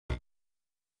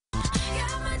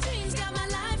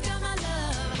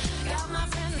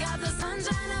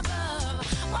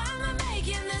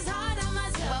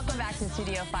to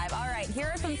Studio 5. All right, here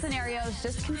are some scenarios.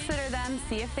 Just consider them.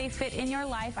 See if they fit in your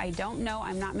life. I don't know.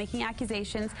 I'm not making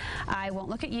accusations. I won't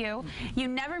look at you. You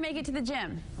never make it to the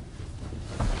gym.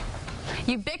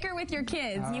 You bicker with your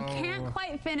kids. You can't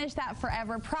quite finish that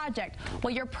forever project.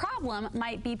 Well, your problem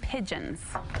might be pigeons.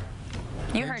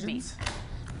 You heard me.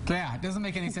 Yeah, it doesn't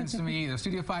make any sense to me either.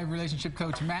 Studio 5 relationship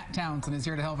coach Matt Townsend is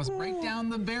here to help us break down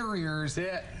the barriers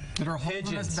that are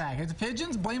holding us back. It's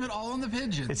pigeons. Blame it all on the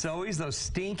pigeons. It's always those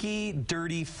stinky,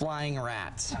 dirty, flying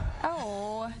rats.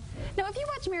 Oh. No, if you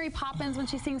watch Mary Poppins when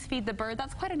she sings Feed the Bird,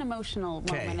 that's quite an emotional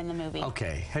moment in the movie.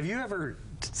 Okay. Have you ever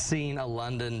seen a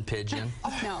London pigeon?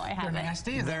 No, I haven't. They're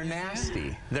nasty. They're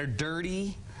nasty. They're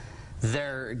dirty.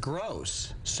 They're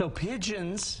gross. So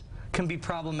pigeons can be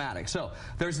problematic. So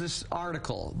there's this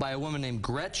article by a woman named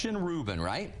Gretchen Rubin,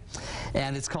 right?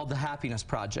 And it's called The Happiness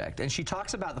Project. And she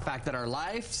talks about the fact that our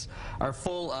lives are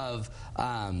full of,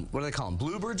 what do they call them?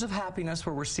 Bluebirds of happiness,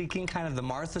 where we're seeking kind of the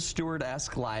Martha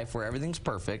Stewart-esque life where everything's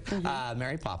perfect.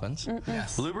 Mary Poppins.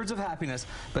 Yes. Bluebirds of happiness.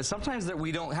 But sometimes that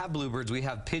we don't have bluebirds, we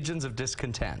have pigeons of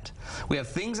discontent. We have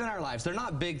things in our lives. They're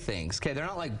not big things, okay? They're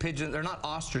not like pigeons. They're not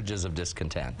ostriches of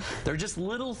discontent. They're just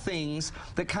little things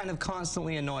that kind of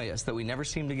constantly annoy us, that we never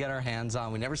seem to get our hands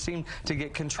on. We never seem to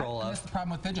get control of. That's the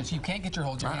problem with pigeons. You can't get your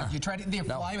hold of your hands. You try to, they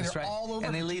fly, they're all over.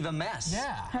 And they leave a mess.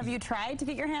 Yeah. Have you tried to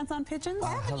get your hands on pigeons?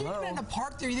 You've been in a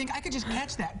park there, you think, I could just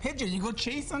catch that pigeon. You go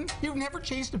chase them. You've never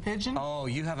chased a pigeon? Oh,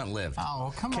 you haven't lived.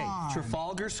 Oh, come on.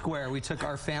 Trafalgar Square. We took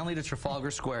our family to Trafalgar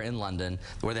Square in London,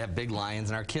 where they have big lions,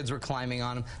 and our kids were climbing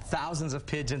on them. Thousands of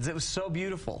pigeons. It was so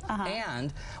beautiful.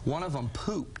 And one of them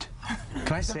pooped.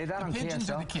 Can I say that on pigeons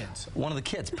KSL? Or the kids? One of the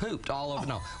kids pooped all over.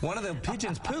 No, one of the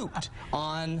pigeons pooped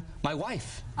on my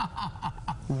wife.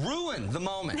 Ruined the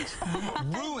moment.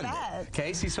 Ruined it.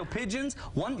 Okay, see, so pigeons,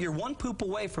 you're one poop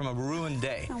away from a ruined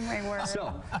day. Oh my word.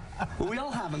 So, we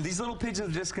all have them. These little pigeons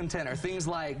of discontent are things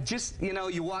like, just, you know,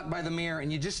 you walk by the mirror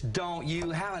and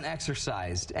you haven't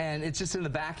exercised, and it's just in the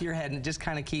back of your head, and it just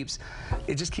kind of keeps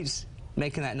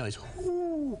making that noise.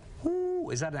 Whoo, whoo.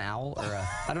 Is that an owl or a,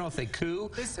 I don't know if they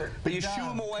coo, but you shoo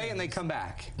them away and they come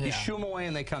back. You shoo them away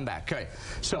and they come back. Okay,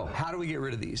 so how do we get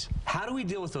rid of these? How do we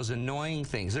deal with those annoying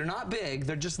things? They're not big,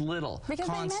 they're just little, because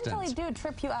constant. They mentally do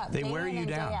trip you up. They wear you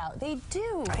down. Day out. They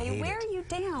do. They wear you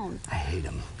down. I hate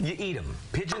them. You eat them.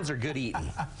 Pigeons are good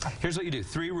eating. Here's what you do.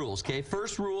 3 rules, okay?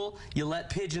 First rule, you let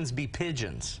pigeons be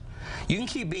pigeons. You can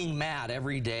keep being mad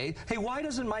every day. Hey, why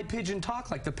doesn't my pigeon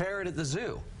talk like the parrot at the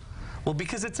zoo? Well,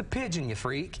 because it's a pigeon, you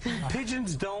freak.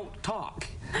 Pigeons don't talk.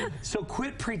 So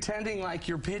quit pretending like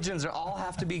your pigeons all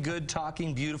have to be good,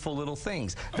 talking, beautiful little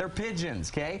things. They're pigeons,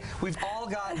 okay? We've all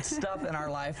got stuff in our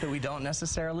life that we don't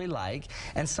necessarily like,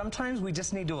 and sometimes we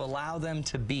just need to allow them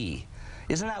to be.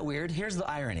 Isn't that weird? Here's the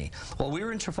irony. Well, we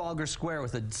were in Trafalgar Square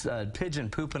with a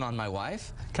pigeon pooping on my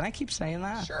wife. Can I keep saying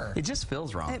that? Sure. It just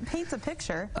feels wrong. It paints a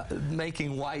picture.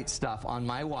 Making white stuff on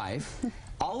my wife.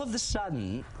 All of a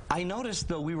sudden, I noticed,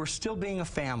 though, we were still being a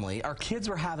family. Our kids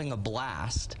were having a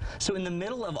blast. So in the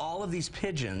middle of all of these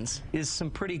pigeons is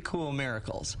some pretty cool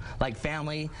miracles, like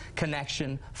family,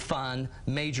 connection, fun,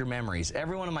 major memories.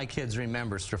 Every one of my kids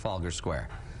remembers Trafalgar Square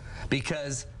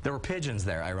because there were pigeons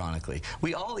there, ironically.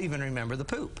 We all even remember the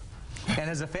poop.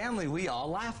 And as a family, we all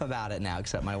laugh about it now,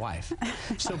 except my wife.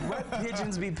 So let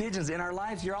pigeons be pigeons. In our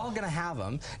lives, you're all going to have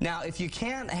them. Now, if you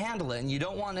can't handle it and you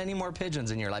don't want any more pigeons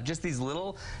in your life, just these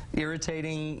little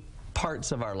irritating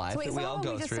parts of our life that we all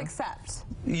go through. Just accept.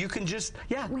 You can just,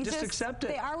 just accept it.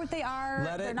 They are what they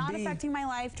are. They're not affecting my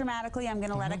life dramatically. I'm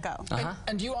going to let it go.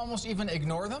 And do you almost even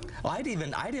ignore them? Well,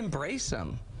 I'd embrace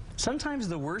them. Sometimes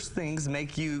the worst things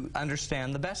make you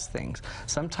understand the best things.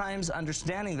 Sometimes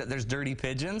understanding that there's dirty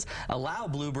pigeons allow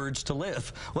bluebirds to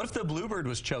live. What if the bluebird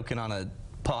was choking on a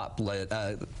pop lid,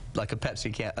 like a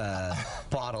Pepsi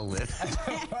bottle lid?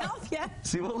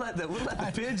 See, we'll let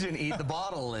the pigeon eat the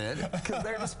bottle lid because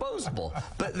they're disposable.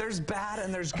 But there's bad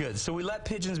and there's good. So we let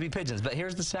pigeons be pigeons. But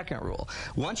here's the second rule.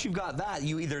 Once you've got that,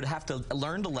 you either have to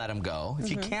learn to let them go.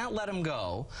 If you can't let them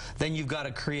go, then you've got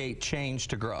to create change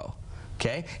to grow.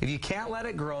 Okay? If you can't let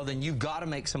it grow, then you've got to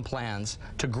make some plans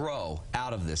to grow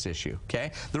out of this issue.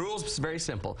 Okay? The rule is very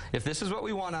simple. If this is what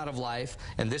we want out of life,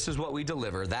 and this is what we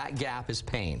deliver, that gap is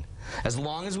pain. As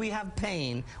long as we have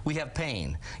pain, we have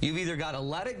pain. You've either got to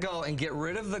let it go and get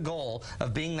rid of the goal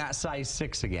of being that size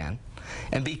 6 again,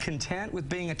 and be content with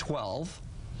being a 12,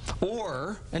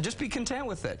 and just be content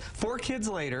with it. 4 kids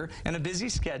later, and a busy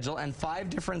schedule, and 5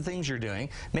 different things you're doing,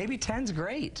 maybe 10's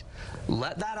great.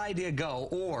 Let that idea go,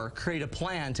 or create a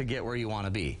plan to get where you want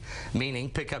to be. Meaning,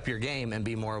 pick up your game and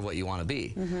be more of what you want to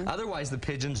be. Otherwise, the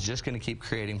pigeon's just going to keep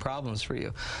creating problems for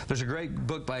you. There's a great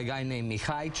book by a guy named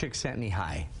Mihai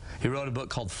Csikszentmihalyi. He wrote a book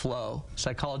called Flow,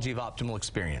 Psychology of Optimal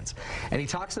Experience. And he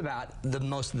talks about the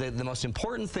most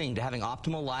important thing to having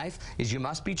optimal life is you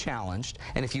must be challenged,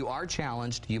 and if you are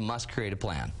challenged, you must create a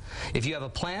plan. If you have a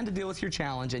plan to deal with your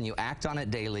challenge and you act on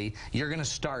it daily, you're going to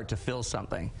start to feel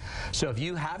something. So if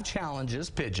you have challenges,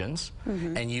 pigeons,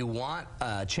 and you want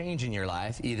change in your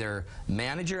life, either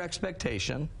manage your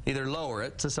expectation, either lower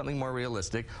it to something more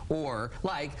realistic, or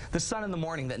like the son in the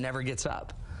morning that never gets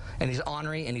up. And he's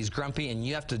ornery and he's grumpy and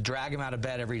you have to drag him out of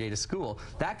bed every day to school.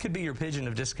 That could be your pigeon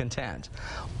of discontent.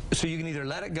 So you can either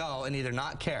let it go and either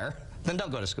not care, then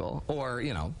don't go to school, or,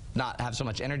 you know, not have so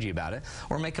much energy about it,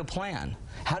 or make a plan.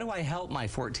 How do I help my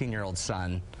 14-year-old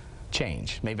son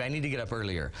change? Maybe I need to get up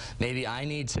earlier. Maybe I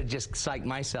need to just psych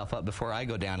myself up before I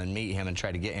go down and meet him and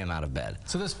try to get him out of bed.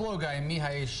 So this Flow guy,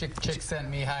 Mihai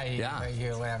Csikszentmihalyi, right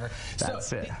here, whatever.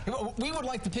 That's it. We would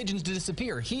like the pigeons to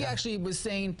disappear. He actually was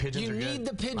saying pigeons you need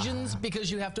the pigeons because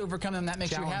you have to overcome them. That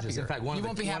makes you happier. In fact, one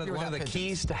of the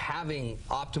keys to having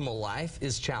optimal life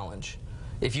is challenge.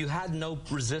 If you had no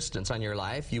resistance on your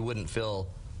life, you wouldn't feel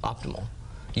optimal.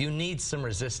 You need some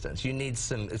resistance. You need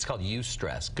some, it's called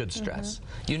eustress, good stress.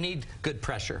 You need good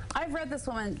pressure. I've read this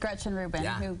woman, Gretchen Rubin,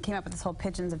 who came up with this whole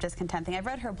Pigeons of Discontent thing. I've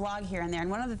read her blog here and there, and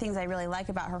one of the things I really like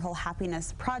about her whole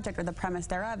happiness project, or the premise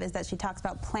thereof, is that she talks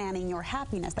about planning your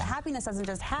happiness. That happiness doesn't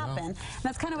just happen. And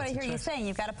that's kind of what I hear you saying.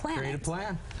 You've got to plan Create a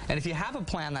plan. And if you have a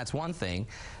plan, that's one thing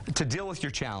to deal with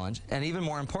your challenge. And even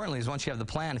more importantly is once you have the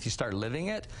plan, if you start living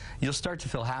it, you'll start to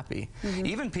feel happy.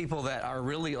 Even people that are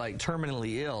really like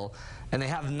terminally ill and they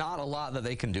have not a lot that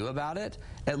they can do about it,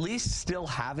 at least still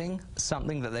having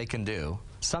something that they can do,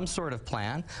 some sort of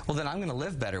plan, well then I'm going to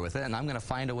live better with it and I'm going to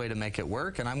find a way to make it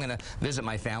work and I'm going to visit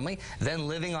my family. Then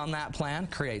living on that plan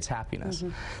creates happiness.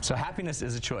 So happiness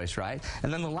is a choice, right?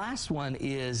 And then the last one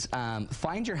is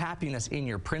find your happiness in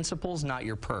your principles, not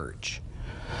your perch.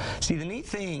 See, the neat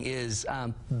thing is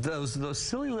those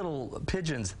silly little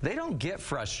pigeons, they don't get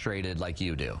frustrated like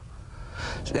you do.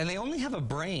 And they only have a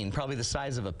brain probably the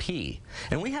size of a pea.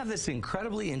 And we have this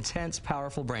incredibly intense,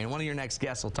 powerful brain. One of your next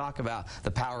guests will talk about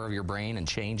the power of your brain and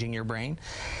changing your brain.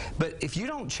 But if you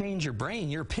don't change your brain,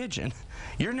 you're a pigeon.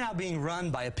 You're now being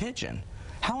run by a pigeon.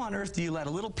 How on earth do you let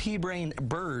a little pea-brained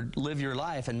bird live your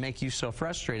life and make you so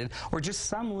frustrated, or just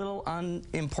some little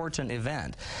unimportant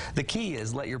event? The key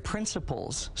is let your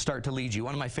principles start to lead you.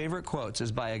 One of my favorite quotes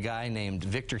is by a guy named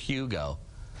Victor Hugo.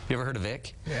 You ever heard of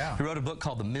Vic? Yeah. He wrote a book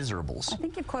called The Miserables. I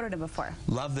think you've quoted it before.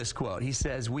 Love this quote. He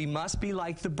says, "We must be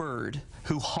like the bird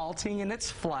who, halting in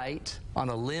its flight on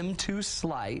a limb too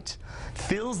slight,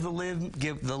 feels the limb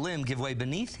give way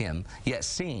beneath him, yet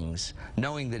sings,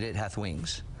 knowing that it hath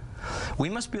wings." We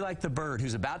must be like the bird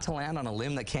who's about to land on a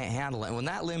limb that can't handle it. And when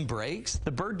that limb breaks,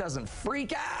 the bird doesn't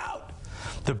freak out.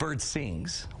 The bird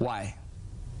sings. Why?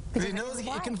 Because it knows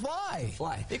it can fly.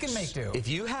 It can make do. If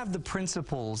you have the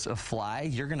principles of fly,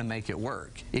 you're going to make it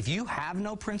work. If you have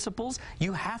no principles,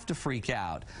 you have to freak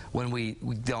out when we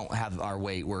don't have our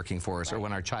weight working for us, or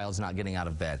when our child's not getting out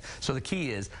of bed. So the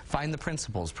key is find the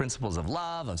principles. Principles of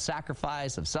love, of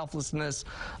sacrifice, of selflessness,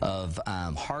 of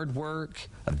hard work,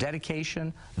 of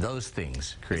dedication. Those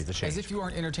things create the change. As if you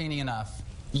aren't entertaining enough,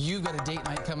 you've got a date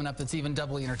night coming up that's even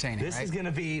doubly entertaining. This is going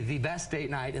to be the best date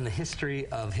night in the history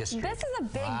of history. This is a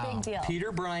big deal.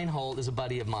 Peter Breinholt is a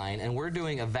buddy of mine, and we're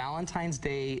doing a Valentine's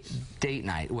Day date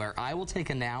night where I will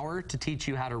take an hour to teach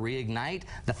you how to reignite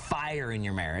the fire in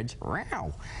your marriage.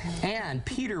 And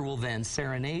Peter will then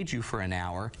serenade you for an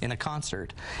hour in a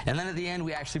concert. And then at the end,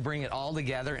 we actually bring it all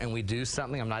together and we do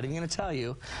something I'm not even going to tell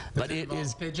you. But it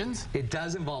is pigeons? It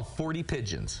does involve 40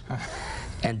 pigeons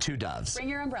and 2 doves. Bring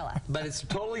your umbrella. But it's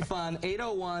totally fun.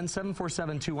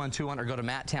 801-747-2121 or go to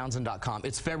matttownsend.com.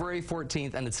 It's February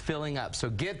 14th and it's filling up,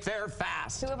 so get there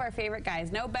fast. 2 of our favorite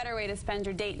guys. No better way to spend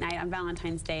your date night on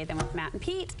Valentine's Day than with Matt and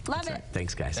Pete. Love it.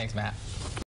 Thanks, guys. Thanks, Matt.